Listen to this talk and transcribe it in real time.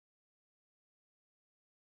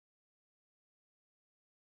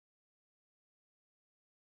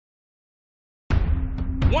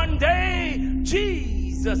One day,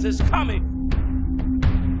 Jesus is coming.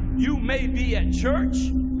 You may be at church.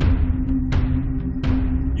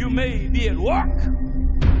 You may be at work.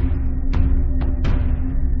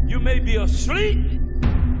 You may be asleep.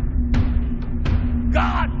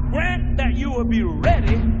 God grant that you will be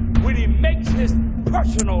ready when he makes his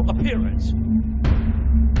personal appearance.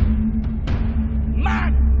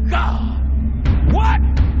 My God, what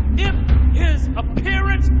if his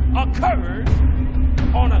appearance occurs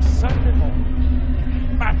on a Sunday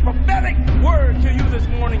morning? My prophetic word to you this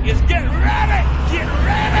morning is get ready, get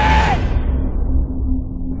ready.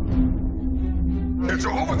 If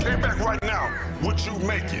Jehovah came back right now, would you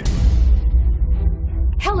make it?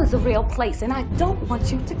 Hell is a real place, and I don't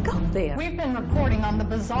want you to go there. We've been reporting on the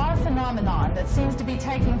bizarre phenomenon that seems to be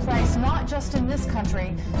taking place not just in this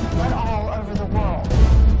country, but all over the world.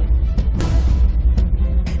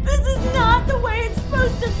 This is not the way it's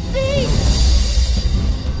supposed to be!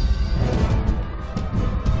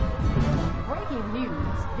 Breaking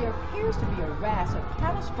news, there appears to be a rash of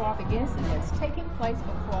catastrophic incidents taking place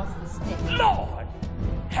across the state. Lord,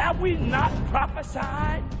 have we not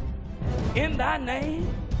prophesied in thy name,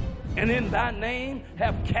 and in thy name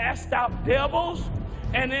have cast out devils,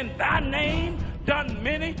 and in thy name done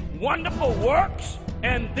many wonderful works?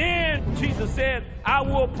 And then Jesus said, I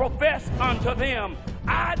will profess unto them,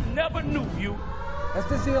 I never knew you.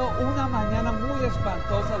 Esta ha sido una mañana muy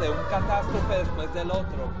espantosa de un catástrofe después del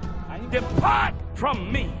otro. Depart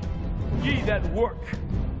from me, ye that work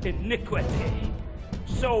iniquity.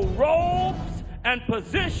 So robes and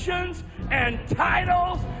positions and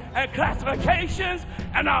titles and classifications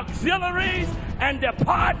and auxiliaries and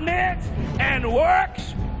departments and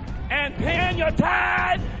works and paying your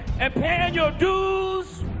tithe and paying your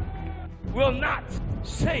dues will not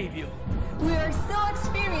save you. We are still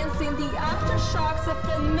experiencing the aftershocks of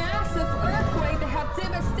the massive earthquake that have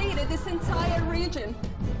devastated this entire region.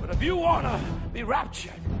 But if you want to be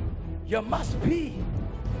raptured, you must be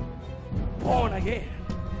born again.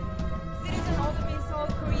 Citizens also in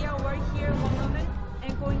South Korea were here one moment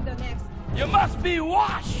and going the next. You must be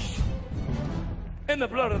washed in the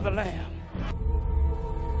blood of the Lamb.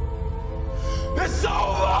 It's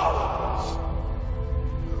over!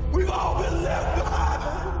 We've all been left behind.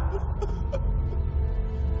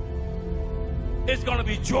 It's going to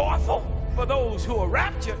be joyful for those who are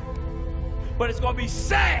raptured, but it's going to be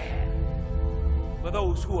sad for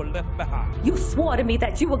those who are left behind. You swore to me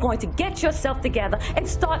that you were going to get yourself together and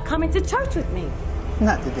start coming to church with me.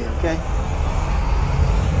 Not today, okay?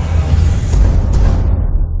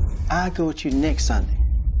 I'll go with you next Sunday.